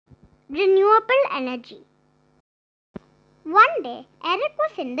Renewable Energy. One day, Eric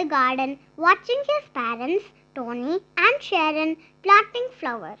was in the garden watching his parents, Tony and Sharon, planting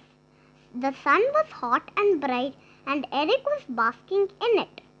flowers. The sun was hot and bright, and Eric was basking in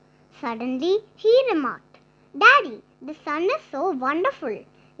it. Suddenly, he remarked, "Daddy, the sun is so wonderful.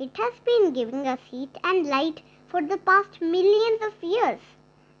 It has been giving us heat and light for the past millions of years."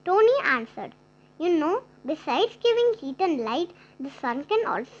 Tony answered, besides giving heat and light, the sun can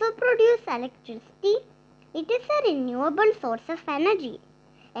also produce electricity. It is a renewable source of energy."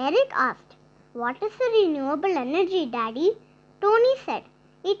 Eric asked, "What is a renewable energy, Daddy?" Tony said,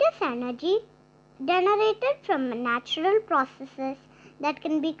 "It is energy generated from natural processes that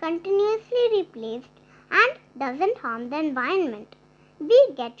can be continuously replaced and doesn't harm the environment. We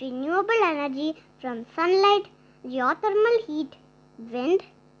get renewable energy from sunlight, geothermal heat, wind,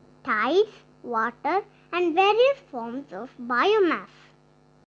 tides, water, and various forms of biomass."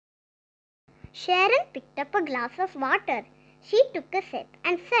 Sharon picked up a glass of water. She took a sip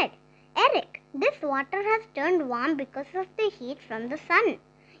and said, "Eric, this water has turned warm because of the heat from the sun.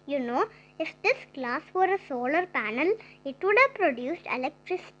 If this glass were a solar panel, it would have produced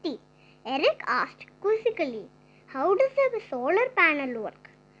electricity." Eric asked quizzically, "How does a solar panel work?"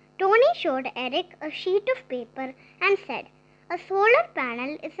 Tony showed Eric a sheet of paper and said, "A solar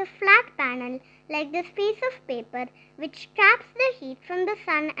panel is a flat panel like this piece of paper which traps the heat from the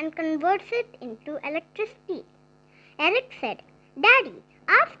sun and converts it into electricity." Eric said, "Daddy,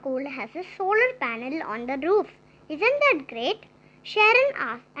 our school has a solar panel on the roof. Isn't that great?" Sharon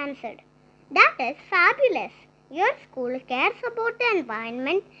answered, "That is fabulous. Your school cares about the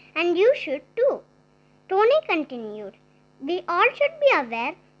environment and you should too." Tony continued, "We all should be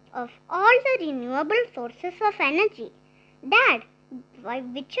aware of all the renewable sources of energy." "Dad,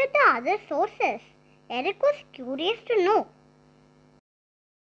 which are the other sources?" Eric was curious to know.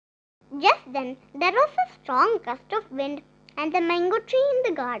 Just then, there was a strong gust of wind and the mango tree in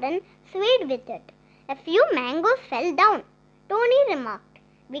the garden swayed with it. A few mangoes fell down. Tony remarked,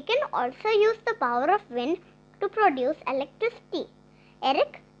 "We can also use the power of wind to produce electricity.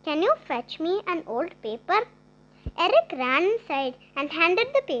 Eric, can you fetch me an old paper?" Eric ran inside and handed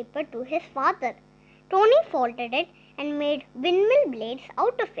the paper to his father. Tony folded it and made windmill blades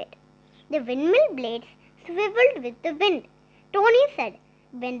out of it. The windmill blades swiveled with the wind. Tony said,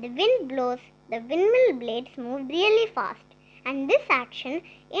 "When the wind blows, the windmill blades move really fast, and this action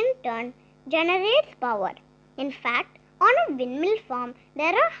in turn generates power. In fact, on a windmill farm,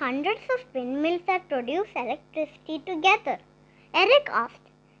 there are hundreds of windmills that produce electricity together." Eric asked,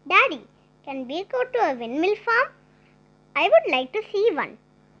 "Daddy, can we go to a windmill farm? I would like to see one."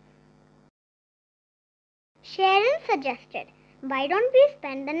 Sharon suggested, "Why don't we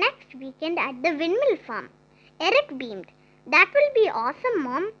spend the next weekend at the windmill farm?" Eric beamed, "That will be awesome,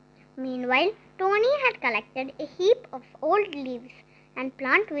 Mom." Meanwhile, Tony had collected a heap of old leaves and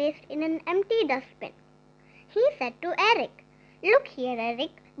plant waste in an empty dustbin. He said to Eric, "Look here,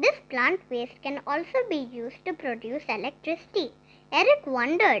 Eric, this plant waste can also be used to produce electricity." Eric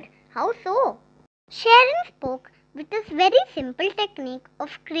wondered, "How so?" Sharon spoke with this very simple technique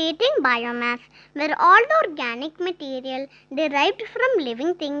of creating biomass where all the organic material derived from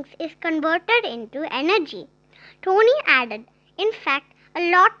living things is converted into energy. Tony added, "In fact, a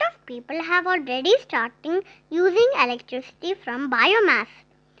lot of people have already started using electricity from biomass."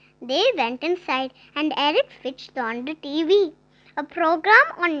 They went inside and Eric switched on the TV. A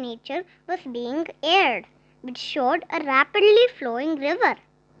program on nature was being aired, which showed a rapidly flowing river.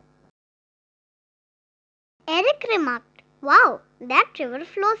 Eric remarked, "Wow, that river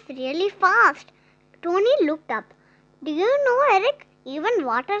flows really fast." Tony looked up. "Do you know, Eric, even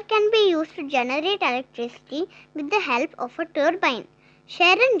water can be used to generate electricity with the help of a turbine."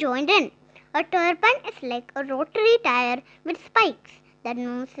 Sharon joined in. A turbine is like a rotary tire with spikes that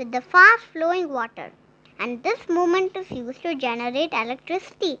moves with the fast flowing water, and this movement is used to generate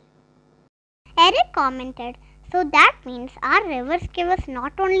electricity. Eric commented, "So that means our rivers give us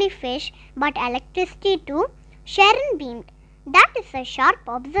not only fish but electricity too?" Sharon beamed. "That is a sharp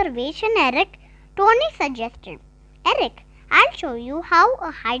observation, Eric." Tony suggested, "Eric, I'll show you how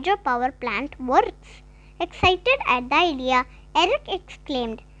a hydropower plant works." Excited at the idea, Eric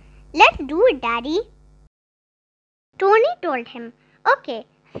exclaimed, "Let's do it, Daddy." Tony told him, "Okay,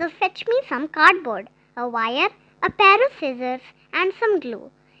 so fetch me some cardboard, a wire, a pair of scissors, and some glue."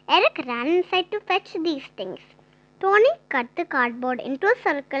 Eric ran inside to fetch these things. Tony cut the cardboard into a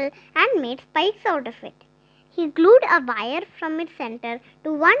circle and made spikes out of it. He glued a wire from its center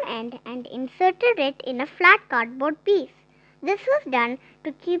to one end and inserted it in a flat cardboard piece. This was done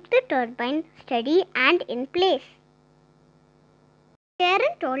to keep the turbine steady and in place.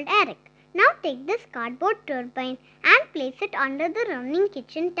 Sharon told Eric, now take this cardboard turbine and place it under the running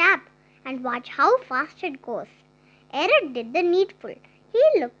kitchen tap and watch how fast it goes. Eric did the needful.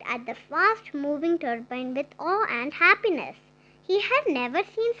 He looked at the fast moving turbine with awe and happiness. He had never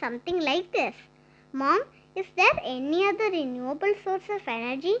seen something like this. Mom, is there any other renewable source of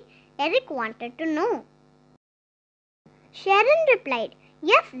energy? Eric wanted to know. Sharon replied,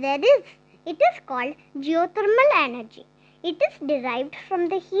 yes, there is. It is called geothermal energy. It is derived from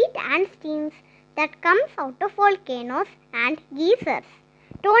the heat and steams that comes out of volcanoes and geysers.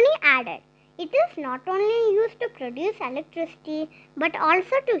 Tony added, it is not only used to produce electricity but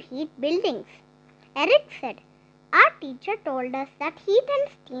also to heat buildings. Eric said, our teacher told us that heat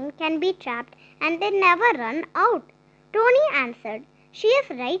and steam can be trapped and they never run out. Tony answered, she is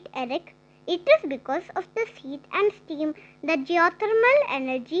right, Eric. It is because of this heat and steam that geothermal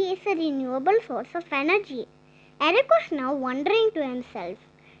energy is a renewable source of energy. Eric was now wondering to himself.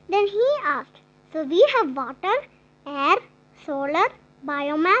 Then he asked, so we have water, air, solar,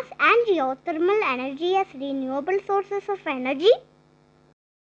 biomass and geothermal energy as renewable sources of energy?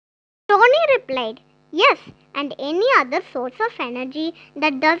 Tony replied, yes, and any other source of energy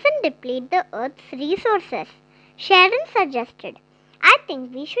that doesn't deplete the earth's resources. Sharon suggested, I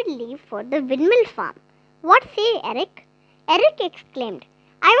think we should leave for the windmill farm. What say, Eric? Eric exclaimed,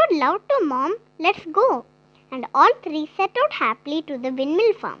 I would love to, Mom. Let's go. And all three set out happily to the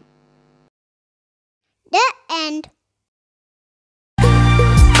windmill farm. The end.